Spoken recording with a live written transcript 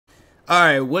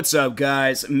Alright, what's up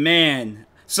guys? Man,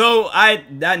 so I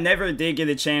never did get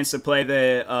a chance to play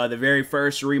the very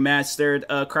first remastered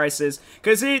Crysis,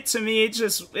 because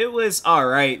it was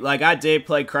alright. Like, I did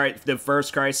play the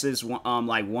first Crysis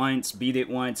like once, beat it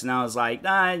once, and I was like,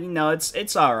 nah, you know,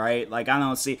 it's alright. Like, I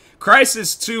don't see.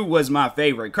 Crysis 2 was my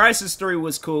favorite. Crysis 3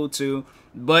 was cool too.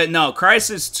 But no,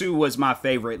 Crysis 2 was my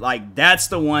favorite. Like, that's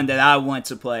the one that I want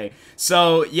to play.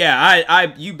 So,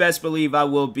 yeah, you best believe I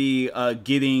will be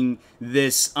getting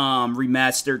this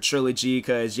remastered trilogy,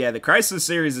 because, yeah, the Crysis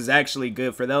series is actually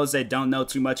good. For those that don't know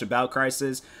too much about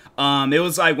Crysis, it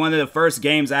was like one of the first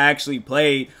games I actually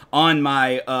played on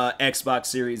my Xbox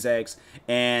Series X.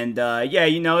 And, yeah,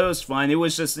 you know, it was fun. It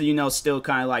was just, you know, still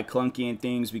kind of like clunky and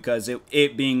things, because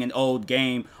it being an old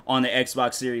game on the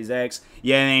Xbox Series X,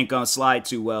 yeah, it ain't gonna slide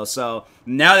too well. So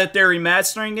now that they're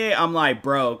remastering it, I'm like,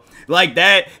 bro, like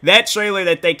that trailer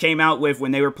that they came out with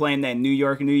when they were playing that New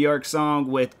York song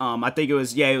with, I think it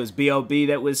was B.O.B.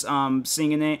 that was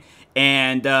singing it.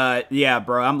 And, yeah,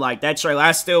 bro, I'm like, that trailer,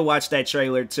 I still watch that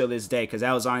trailer till this day, because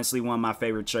that was honestly one of my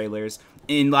favorite trailers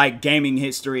in, like, gaming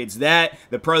history. It's that,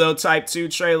 the Prototype 2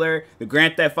 trailer, the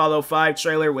Grand Theft Auto 5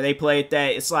 trailer, where they played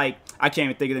that. It's like, I can't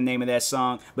even think of the name of that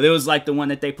song, but it was, like, the one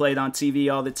that they played on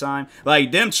TV all the time.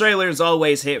 Like, them trailers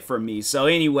always hit for me. So,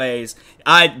 anyways,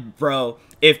 bro,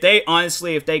 if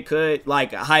they could,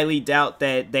 like, I highly doubt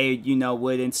that they, you know,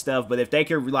 would and stuff, but if they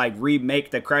could, like,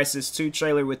 remake the Crysis 2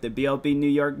 trailer with the B.O.B. New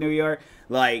York,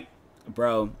 like,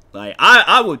 bro, like,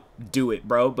 I would do it,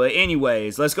 bro. But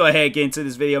anyways, let's go ahead and get into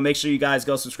this video. Make sure you guys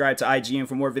go subscribe to IGN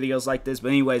for more videos like this. But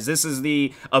anyways, this is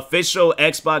the official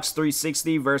Xbox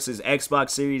 360 versus Xbox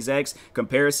Series X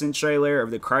comparison trailer of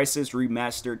the Crysis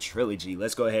Remastered Trilogy.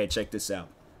 Let's go ahead and check this out.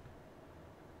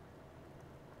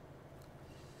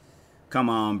 Come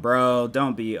on, bro.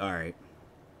 Don't be... Alright.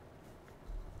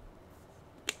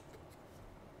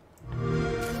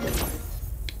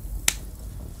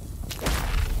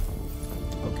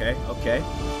 Okay.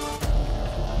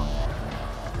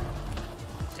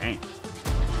 Dang.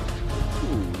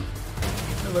 Ooh.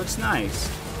 It looks nice.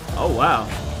 Oh, wow.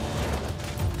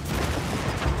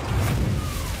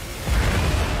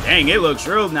 Dang, it looks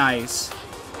real nice.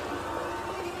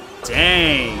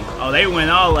 Dang. Oh, they went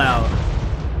all out.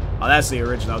 Oh, that's the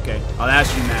original. Okay. Oh,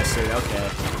 that's remastered. Okay.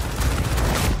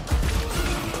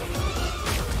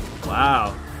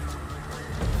 Wow.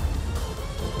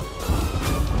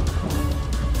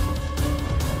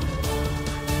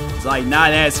 It's like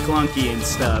not as clunky and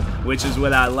stuff, which is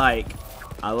what I like.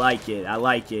 I like it.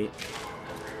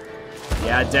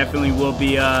 Yeah, I definitely will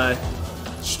be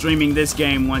streaming this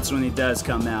game when it does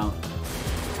come out.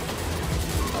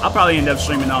 I'll probably end up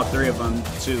streaming all three of them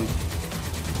too.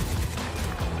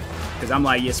 Because I'm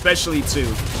like, especially 2.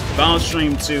 If I don't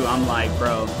stream 2, I'm like,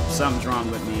 bro, something's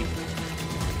wrong with me.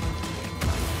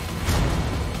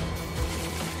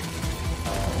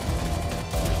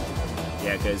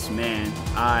 Yeah, because, man,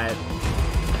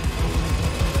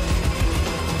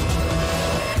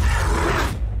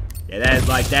 yeah, that is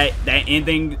like that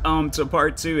ending to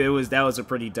part 2, that was a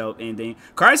pretty dope ending.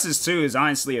 Crysis 2 is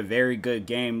honestly a very good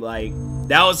game. Like,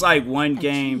 that was like one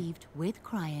game with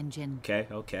CryEngine.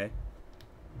 Okay.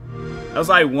 That was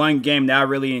like one game that I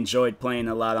really enjoyed playing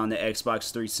a lot on the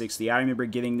Xbox 360. I remember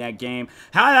getting that game.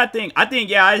 I think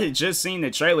yeah, I had just seen the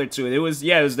trailer to it. It was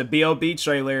the B.O.B.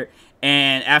 trailer,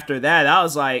 and after that I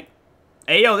was like,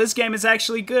 hey, yo, this game is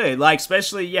actually good. Like,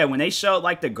 especially, yeah, when they showed,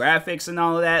 like, the graphics and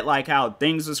all of that, like, how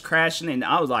things was crashing, and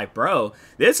I was like, bro,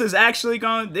 this is actually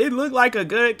it looked like a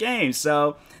good game.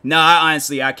 So, no,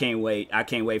 honestly, I can't wait. I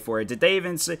can't wait for it. Did they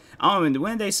even say, I don't know,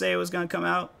 when did they say it was going to come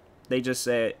out? They just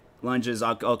said, lunges,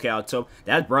 okay, October.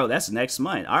 That's next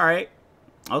month. All right.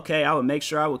 Okay, I will make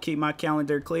sure I will keep my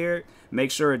calendar cleared. Make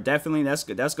sure definitely, that's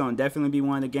going to definitely be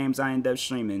one of the games I end up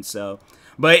streaming, so...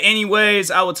 But anyways,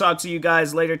 I will talk to you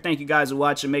guys later. Thank you guys for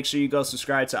watching. Make sure you go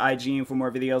subscribe to IGN for more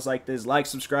videos like this. Like,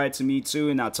 subscribe to me too,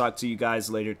 and I'll talk to you guys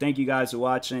later. Thank you guys for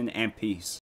watching, and peace.